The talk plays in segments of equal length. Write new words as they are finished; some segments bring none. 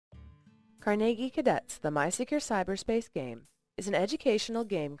Carnegie Cadets, the MySecureCyberspace game, is an educational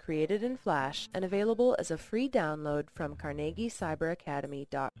game created in Flash and available as a free download from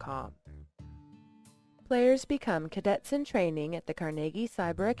CarnegieCyberAcademy.com. Players become cadets in training at the Carnegie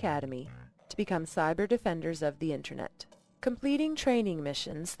Cyber Academy to become cyber defenders of the Internet, completing training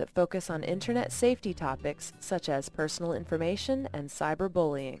missions that focus on Internet safety topics such as personal information and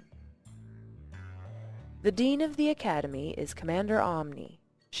cyberbullying. The Dean of the Academy is Commander Omni.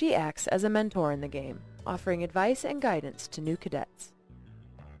 She acts as a mentor in the game, offering advice and guidance to new cadets.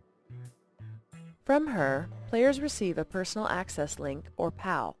 From her, players receive a personal access link, or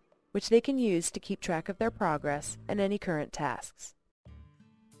PAL, which they can use to keep track of their progress and any current tasks.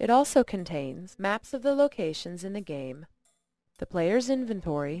 It also contains maps of the locations in the game, the player's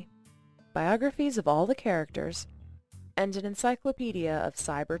inventory, biographies of all the characters, and an encyclopedia of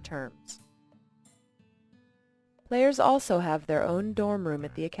cyber terms. Players also have their own dorm room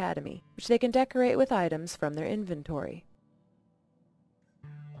at the Academy, which they can decorate with items from their inventory.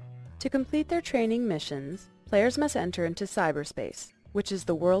 To complete their training missions, players must enter into cyberspace, which is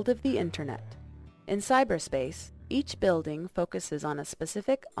the world of the Internet. In cyberspace, each building focuses on a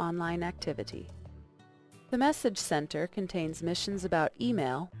specific online activity. The Message Center contains missions about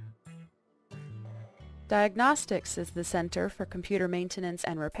email. Diagnostics is the center for computer maintenance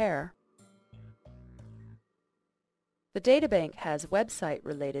and repair. The Databank has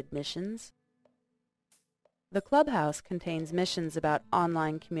website-related missions. The Clubhouse contains missions about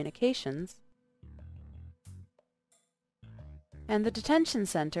online communications. And the Detention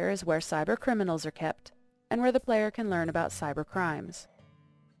Center is where cyber criminals are kept and where the player can learn about cyber crimes.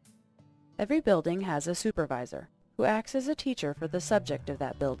 Every building has a supervisor, who acts as a teacher for the subject of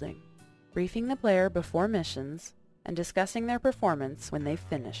that building, briefing the player before missions and discussing their performance when they've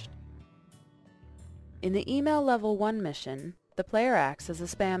finished. In the Email Level 1 mission, the player acts as a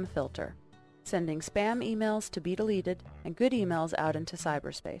spam filter, sending spam emails to be deleted and good emails out into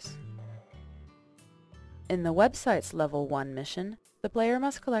cyberspace. In the Websites Level 1 mission, the player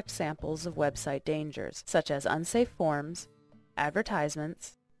must collect samples of website dangers, such as unsafe forms,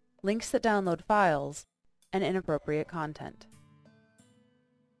 advertisements, links that download files, and inappropriate content.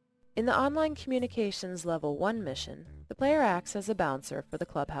 In the Online Communications Level 1 mission, the player acts as a bouncer for the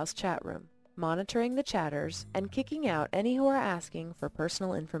Clubhouse chat room, monitoring the chatters and kicking out any who are asking for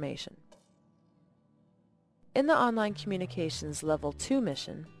personal information. In the Online Communications Level 2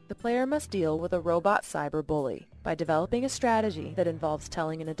 mission, the player must deal with a robot cyber bully by developing a strategy that involves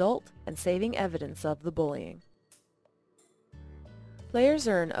telling an adult and saving evidence of the bullying. Players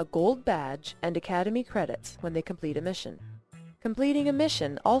earn a gold badge and Academy credits when they complete a mission. Completing a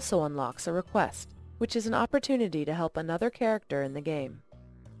mission also unlocks a request, which is an opportunity to help another character in the game.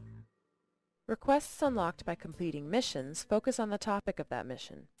 Requests unlocked by completing missions focus on the topic of that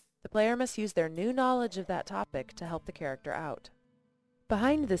mission. The player must use their new knowledge of that topic to help the character out.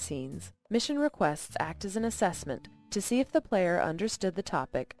 Behind the scenes, mission requests act as an assessment to see if the player understood the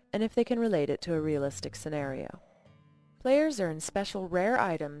topic and if they can relate it to a realistic scenario. Players earn special rare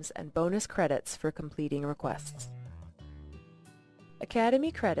items and bonus credits for completing requests.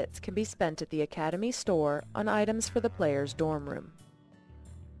 Academy credits can be spent at the Academy store on items for the player's dorm room.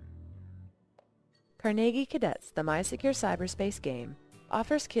 Carnegie Cadets, the MySecureCyberspace game,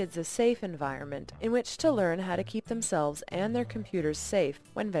 offers kids a safe environment in which to learn how to keep themselves and their computers safe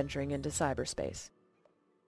when venturing into cyberspace.